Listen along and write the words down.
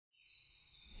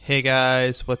Hey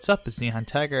guys, what's up? It's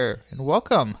NihonTiger, and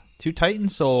welcome to Titan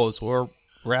Souls, or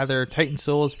rather Titan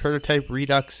Souls Prototype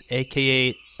Redux,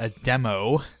 aka a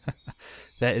demo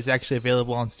that is actually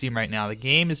available on Steam right now. The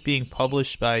game is being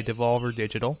published by Devolver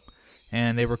Digital,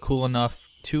 and they were cool enough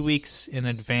 2 weeks in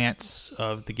advance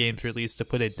of the game's release to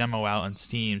put a demo out on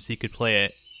Steam so you could play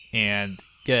it and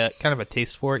get kind of a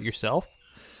taste for it yourself.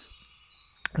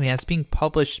 And yeah, it's being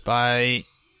published by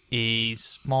a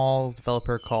small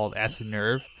developer called Acid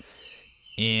Nerve,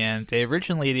 and the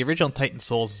original Titan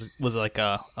Souls was like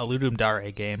a Ludum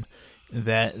Dare game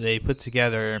that they put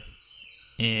together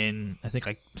in, I think,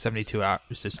 like 72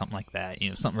 hours or something like that,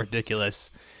 something ridiculous.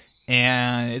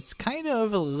 And it's kind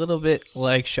of a little bit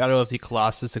like Shadow of the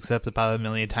Colossus, except about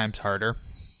 1,000,000 times harder.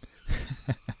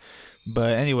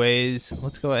 But anyways,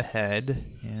 let's go ahead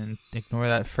and ignore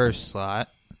that first slot.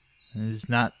 It is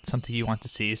not something you want to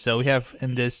see. So we have,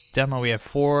 in this demo, we have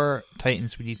 4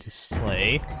 Titans we need to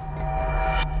slay.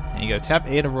 And you go tap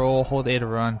A to roll, hold A to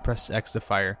run, press X to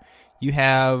fire. You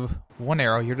have 1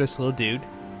 arrow. You're this little dude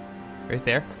right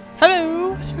there.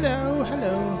 Hello, hello,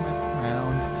 hello.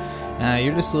 Around.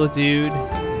 You're this little dude.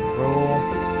 Roll.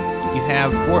 You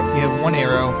have 1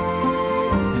 arrow,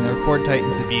 and there are 4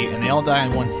 Titans to beat, and they all die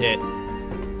in 1 hit.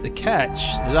 The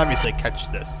catch, there's obviously a catch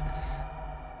to this.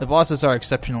 The bosses are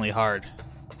exceptionally hard,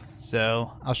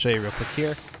 so I'll show you real quick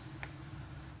here.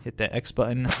 Hit that X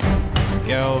button.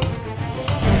 Go.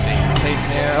 Stay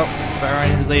there. Oh, he's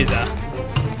firing his laser.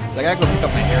 So I gotta go pick up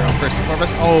my arrow first and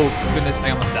foremost. Oh goodness, I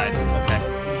almost died. Okay.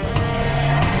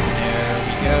 There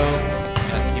we go.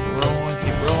 Gotta keep rolling,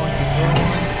 keep rolling, keep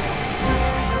rolling.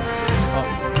 Oh,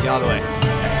 get out of the way.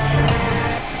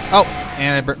 Okay. Oh,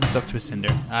 and I burnt myself to a cinder.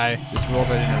 I just rolled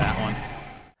right into that one.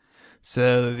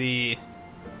 So the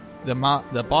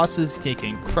bosses, they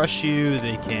can crush you.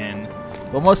 They can,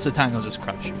 well, most of the time they'll just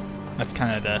crush you. That's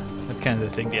kind of the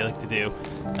thing they like to do.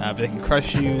 But they can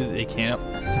crush you. They can't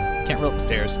roll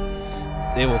upstairs.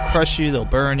 They will crush you. They'll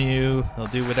burn you. They'll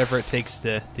do whatever it takes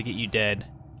to get you dead.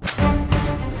 All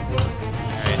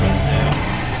right, so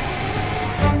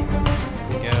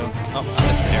here we go. Oh, I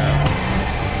missed an arrow.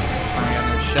 Let's finally got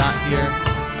another shot here.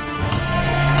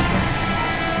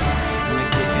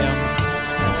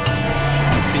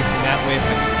 That way if I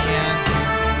can.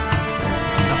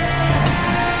 No.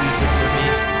 Easier for me.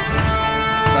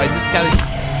 So I just gotta.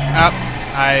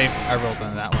 I rolled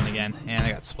into that one again, and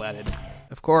I got splatted.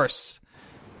 Of course.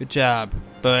 Good job.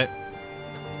 But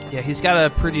yeah, he's got a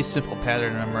pretty simple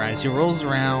pattern to memorize. He rolls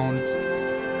around,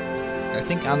 I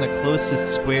think, on the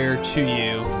closest square to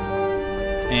you,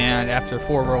 and after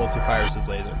 4 rolls, he fires his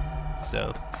laser.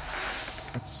 So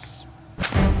that's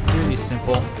pretty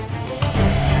simple.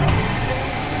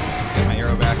 Get my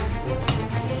arrow back.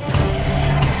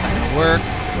 That's not gonna work.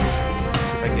 Let's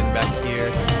see if I can get back here.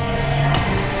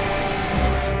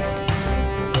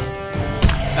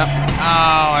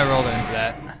 Oh, I rolled into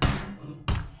that.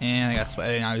 And I got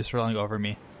splatted. Now he's rolling over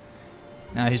me.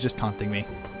 Now he's just taunting me.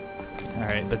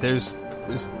 Alright, but there's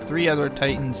 3 other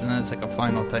Titans, and then it's like a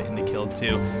final Titan to kill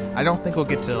too. I don't think we'll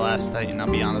get to the last Titan, I'll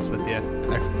be honest with you.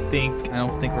 I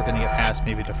don't think we're gonna get past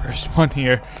maybe the first one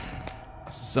here.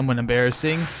 This is somewhat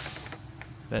embarrassing.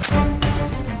 But let's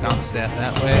see if we can bounce that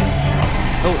way.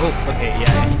 Oh, okay,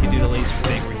 yeah, he can do the laser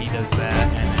thing where he does that,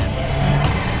 and then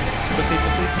quickly.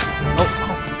 Oh,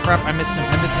 crap, I missed him.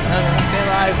 No, stay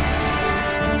alive.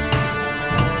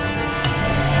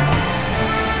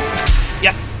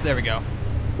 Yes, there we go.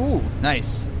 Ooh,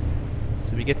 nice.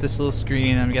 So we get this little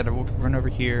screen, and we got to run over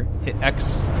here, hit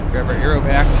X, grab our arrow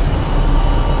back,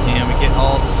 and we get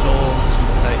all the souls from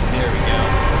the Titan. There we go.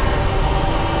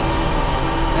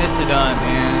 Nicely done,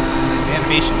 and the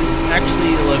animation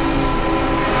actually looks a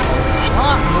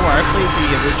lot more. I played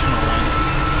the original one,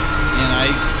 and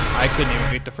I couldn't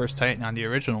even beat the first Titan on the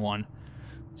original one.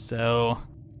 So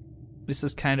this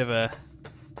is kind of a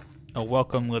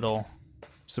welcome little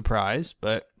surprise,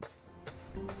 but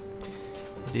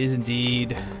it is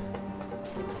indeed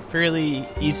fairly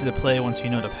easy to play once you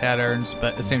know the patterns,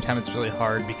 but at the same time it's really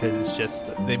hard because it's just,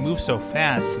 they move so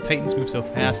fast, the Titans move so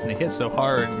fast, and they hit so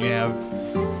hard, and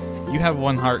you have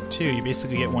 1 heart too. You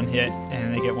basically get 1 hit,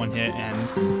 and they get 1 hit,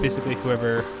 and basically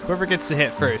whoever gets the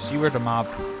hit first, you or the mob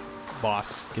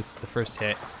boss gets the first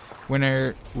hit.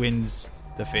 Winner wins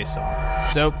the face-off.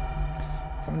 So,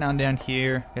 coming down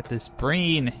here, got this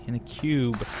brain in a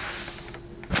cube.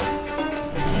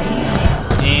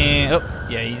 And, oh,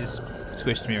 yeah, he just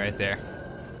squished me right there.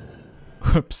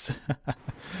 Whoops.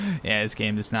 Yeah, this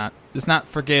game does not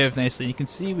forgive nicely. You can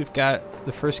see we've got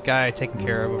the first guy taken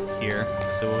care of over here,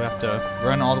 so we'll have to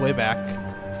run all the way back.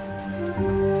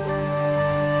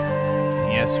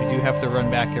 yes, we do have to run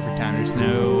back every time. There's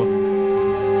no...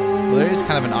 Well, there is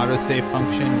kind of an autosave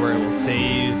function where it will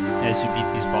save as you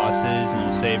beat these bosses, and it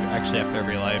will save actually after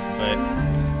every life, but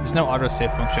there's no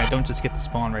autosave function. I don't just get to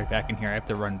spawn right back in here. I have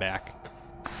to run back.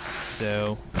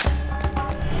 So... do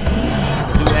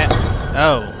that.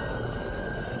 Oh.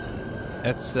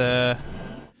 That's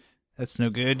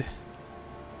no good.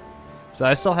 So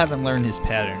I still haven't learned his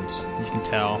patterns. You can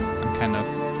tell I'm kind of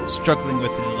struggling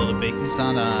with it a little bit. He's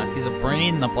a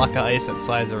brain and a block of ice that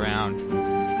slides around.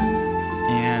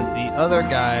 And the other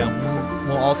guy,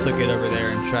 we'll also get over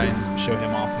there and try and show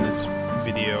him off in this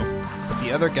video. But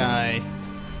the other guy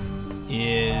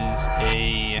is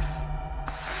a...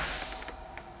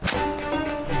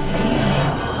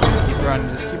 Keep running,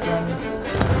 just keep running.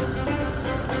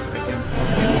 See if I can...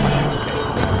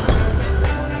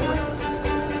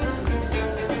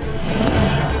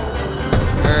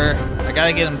 I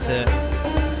gotta get him to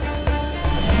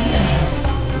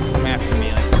come after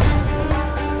me like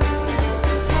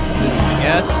this, I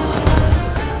guess.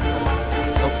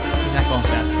 Oh, he's not going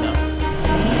fast enough.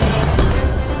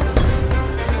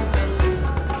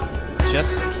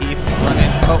 Just keep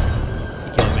running. Oh,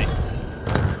 he killed me.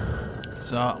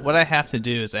 So what I have to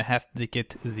do is I have to get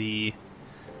to the...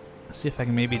 Let's see if I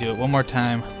can maybe do it one more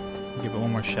time. Give it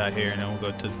one more shot here, and then we'll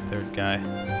go to the third guy.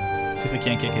 See if we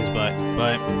can't kick his butt.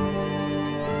 But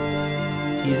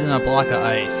he's in a block of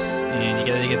ice, and you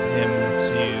gotta get him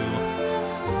to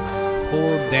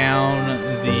hold down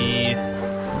the...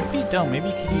 Maybe you don't. Maybe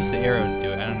you can use the arrow to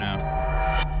do it. I don't know.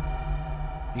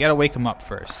 You gotta wake him up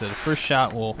first. So the first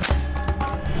shot will wake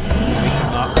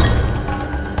him up.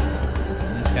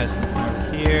 And this guy's gonna come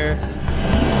over here.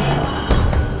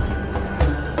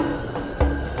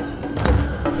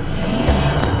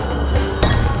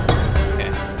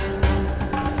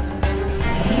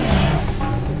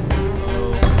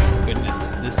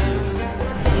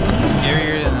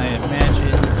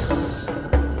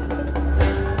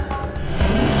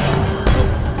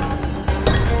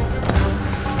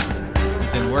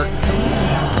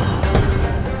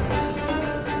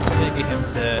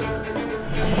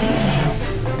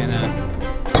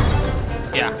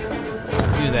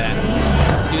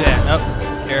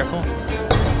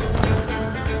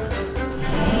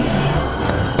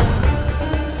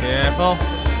 Careful.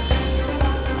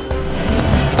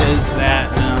 He does that,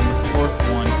 and on the fourth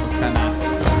one, he'll kind of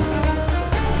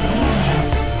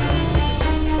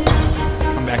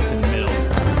come back to the middle.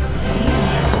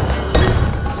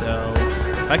 So,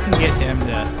 if I can get him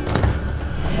to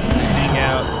hang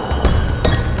out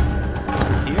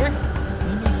here,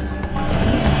 maybe?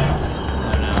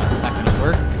 Oh no, it's not going to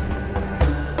work.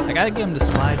 I gotta get him to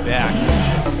slide back.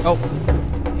 Oh,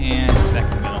 and it's back in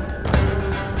the middle.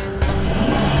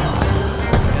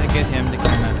 Get him to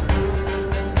kind of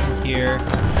here,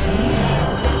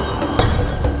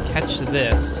 catch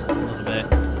this a little bit.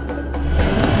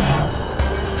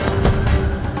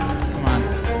 Come on.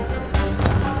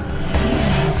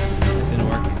 That didn't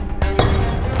work.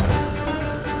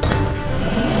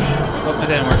 Oh, that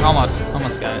didn't work.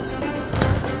 Almost got it.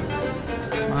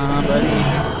 Come on, buddy.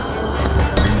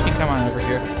 You can come on over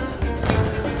here.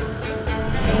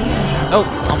 Oh,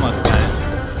 almost got it.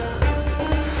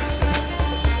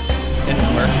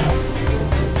 Didn't work.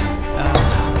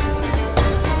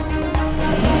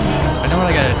 I know what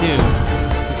I gotta do.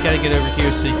 Just gotta get over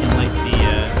here so you can light the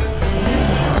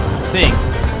thing.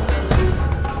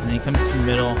 And then he comes to the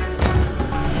middle.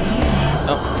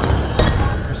 Oh.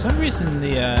 For some reason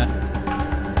the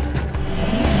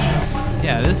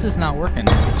yeah, this is not working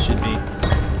like it should be.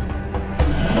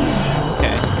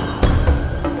 Okay.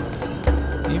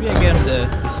 Maybe I get him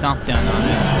to stomp down on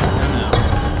it. I don't know.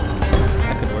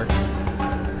 That could work.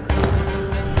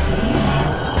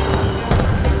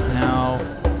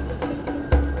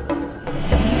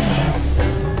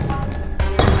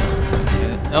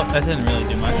 Oh, that didn't really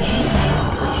do much.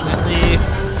 Unfortunately,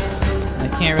 I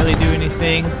can't really do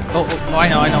anything. Oh, I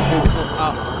know.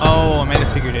 Oh, I might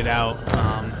have figured it out.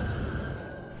 I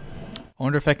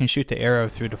wonder if I can shoot the arrow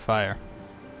through the fire.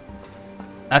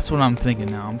 That's what I'm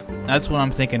thinking now.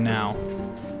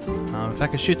 If I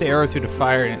could shoot the arrow through the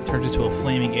fire and it turns into a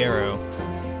flaming arrow,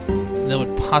 that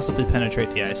would possibly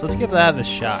penetrate the ice. Let's give that a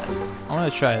shot. I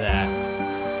want to try that.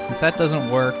 If that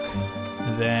doesn't work,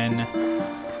 then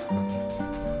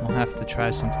we'll have to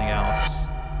try something else.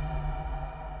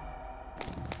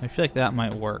 I feel like that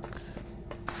might work.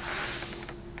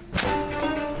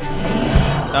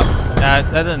 Oh,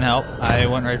 that didn't help. I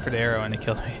went right for the arrow and it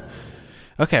killed me.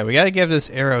 Okay, we gotta give this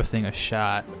arrow thing a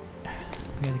shot.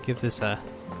 We gotta give this an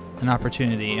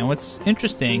opportunity. And what's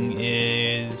interesting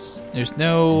is there's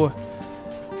no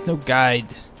guide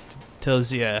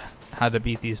tells you how to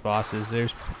beat these bosses.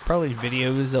 There's probably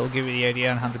videos that will give you the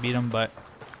idea on how to beat them, but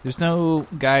there's no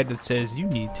guide that says you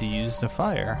need to use the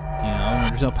fire. You know,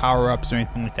 there's no power-ups or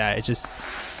anything like that. It's just...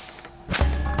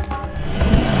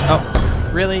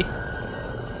 Oh, really?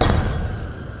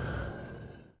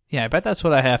 Yeah, I bet that's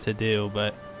what I have to do,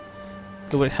 but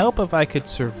it would help if I could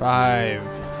survive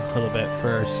a little bit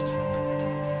first.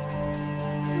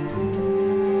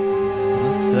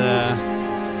 So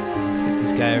let's get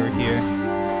this guy over here.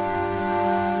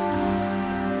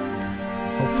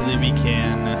 Hopefully we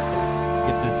can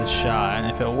give this a shot, and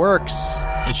if it works,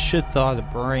 it should thaw the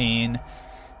brain,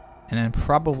 and then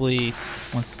probably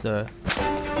once the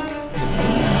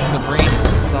brain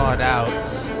is thawed out,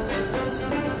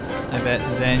 I bet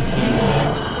then he will...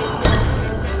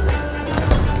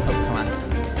 Oh, come on.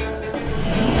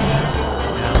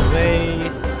 Get out of the way.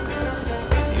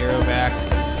 Get the arrow back.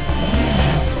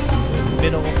 Let's go in the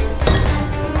middle.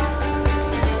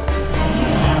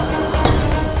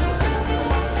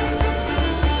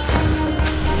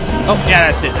 Oh, yeah,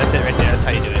 that's it. That's it right there. That's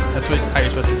how you do it. That's how you're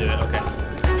supposed to do it. Okay.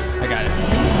 I got it.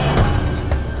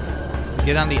 So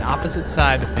get on the opposite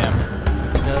side of him.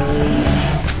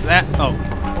 Does that... Oh,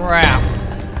 crap.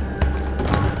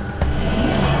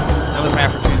 That was my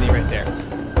opportunity right there.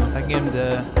 If I can get him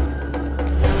to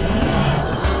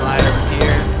just slide over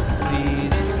here,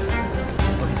 please.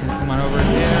 Oh, he's gonna come on over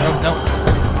there. Oh, no.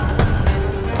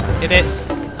 Hit it.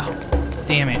 Oh,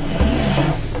 damn it.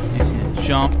 He's gonna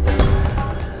jump.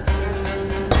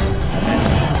 And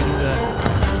he's gonna do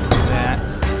that.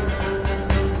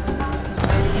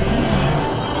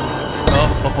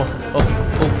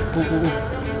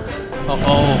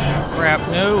 Oh, crap,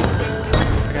 no!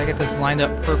 I gotta get this lined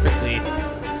up perfectly.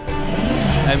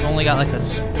 I've only got like a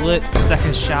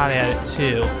split-second shot at it,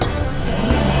 too.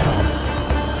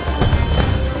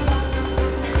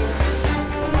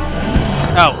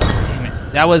 Oh, damn it.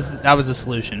 That was the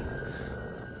solution.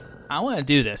 I want to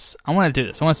do this. I want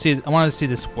to see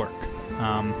this work.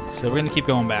 So we're gonna keep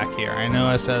going back here. I know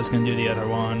I said I was gonna do the other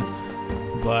one,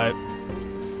 but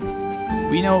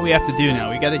we know what we have to do now.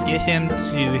 We gotta get him to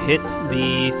hit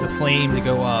the flame to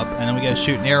go up, and then we gotta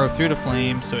shoot an arrow through the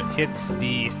flame so it hits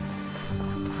the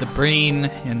brain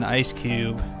and the ice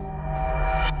cube.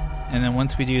 And then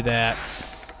once we do that,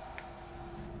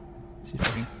 see if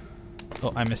I can...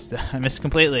 Oh, I missed that. I missed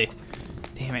completely.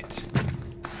 Damn it.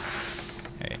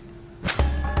 Alright.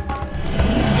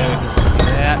 Go do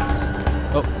that.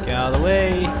 Oh, get out of the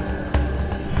way. Get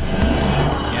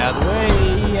out of the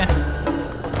way.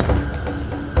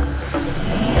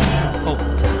 Oh,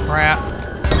 crap.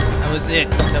 That was it.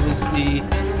 That was the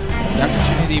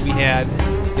opportunity we had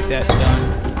to get that done.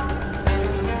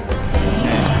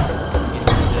 Okay.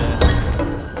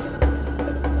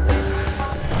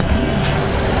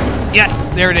 Yes!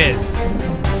 There it is!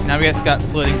 So now we just got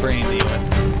floating brain to deal with.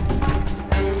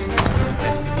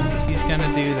 Okay, so he's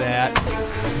gonna do that.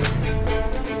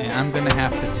 And I'm gonna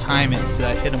have to time it so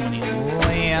I hit him when he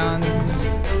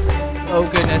lands. Oh,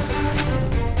 goodness.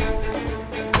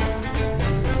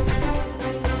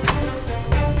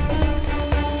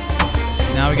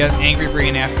 Now we got an angry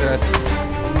brain after us.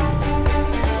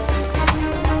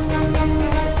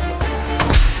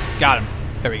 Got him.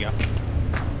 There we go.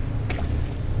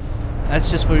 That's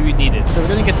just what we needed. So we're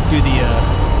gonna get to do the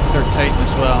third Titan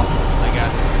as well, I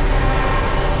guess.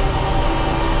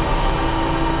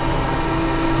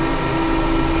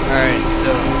 Alright,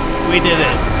 so we did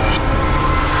it.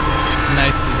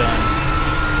 Nicely done.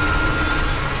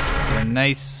 A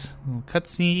nice little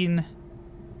cutscene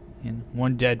and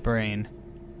one dead brain.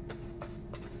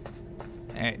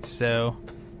 Alright, so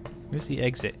where's the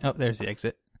exit? Oh, there's the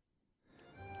exit.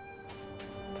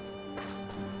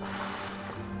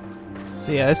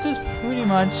 So yeah, this is pretty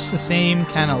much the same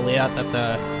kind of layout that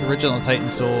the original Titan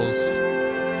Souls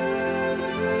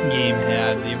game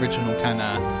had. The original kind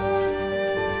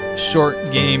of short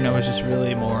game that was just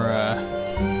really more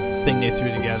thing they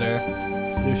threw together.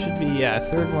 So there should be, yeah, a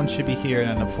third one should be here, and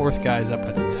then the fourth guy's up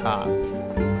at the top.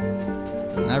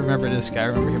 And I remember this guy. I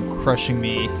remember him crushing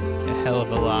me a hell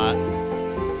of a lot.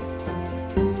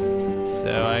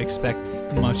 So I expect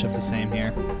much of the same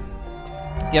here.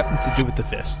 Yep, it's to do with the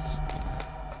fists.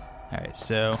 Alright,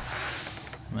 so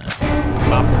I'm gonna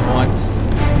pop him once.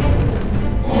 He's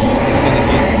gonna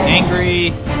get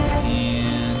angry,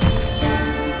 and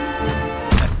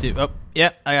I have to. Oh,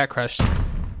 yep, I got crushed.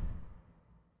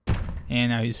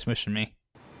 And now he's smushing me.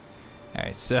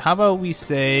 Alright, so how about we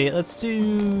say, let's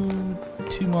do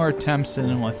 2 more attempts, and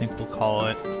then I think we'll call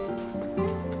it.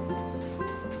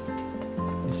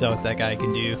 You saw what that guy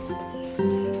can do.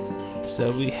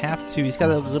 So we have to, he's got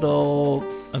a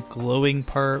glowing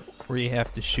part where you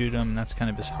have to shoot him. That's kind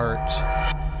of his heart.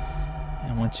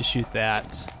 And once you shoot that,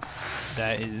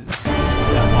 that is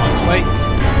that boss fight.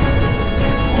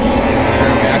 Take the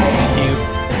arrow back, thank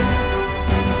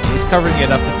you. He's covering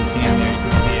it up with his hand there, you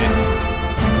can see it.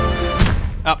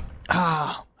 Oh,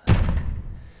 ah!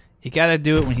 You gotta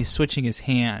do it when he's switching his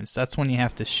hands. That's when you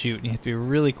have to shoot, and you have to be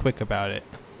really quick about it.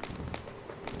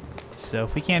 So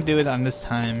if we can't do it on this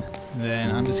time,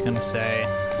 then I'm just gonna say,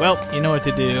 well, you know what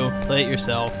to do. Play it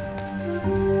yourself.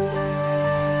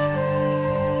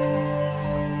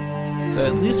 So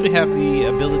at least we have the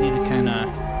ability to kind of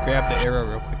grab the arrow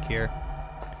real quick here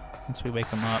once we wake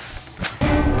him up. There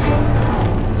we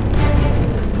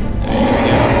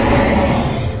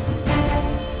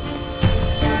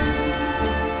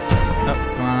go. Oh,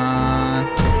 come on.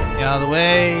 Get out of the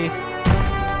way.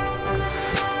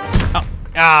 Oh,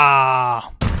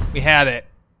 ah! We had it.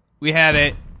 We had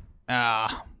it.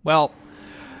 Ah, well,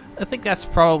 I think that's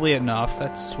probably enough.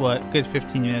 That's what, good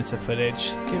 15 minutes of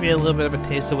footage. Give you a little bit of a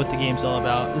taste of what the game's all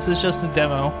about. This is just a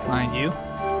demo, mind you.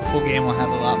 The full game will have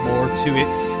a lot more to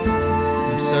it,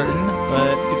 I'm certain.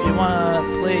 But if you want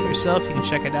to play it yourself, you can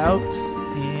check it out.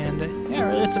 And yeah,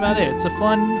 really, that's about it. It's a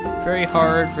fun, very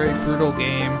hard, very brutal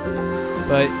game,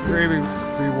 but very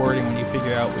rewarding when you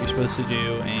figure out what you're supposed to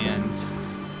do and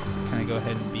kind of go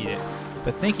ahead and beat it.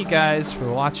 But thank you guys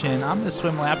for watching. I'm going to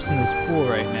swim laps in this pool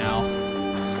right now,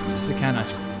 just to kind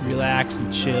of relax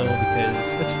and chill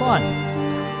because it's fun.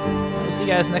 We'll see you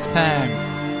guys next time.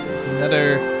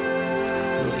 Another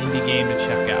little indie game to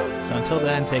check out. So until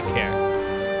then, take care.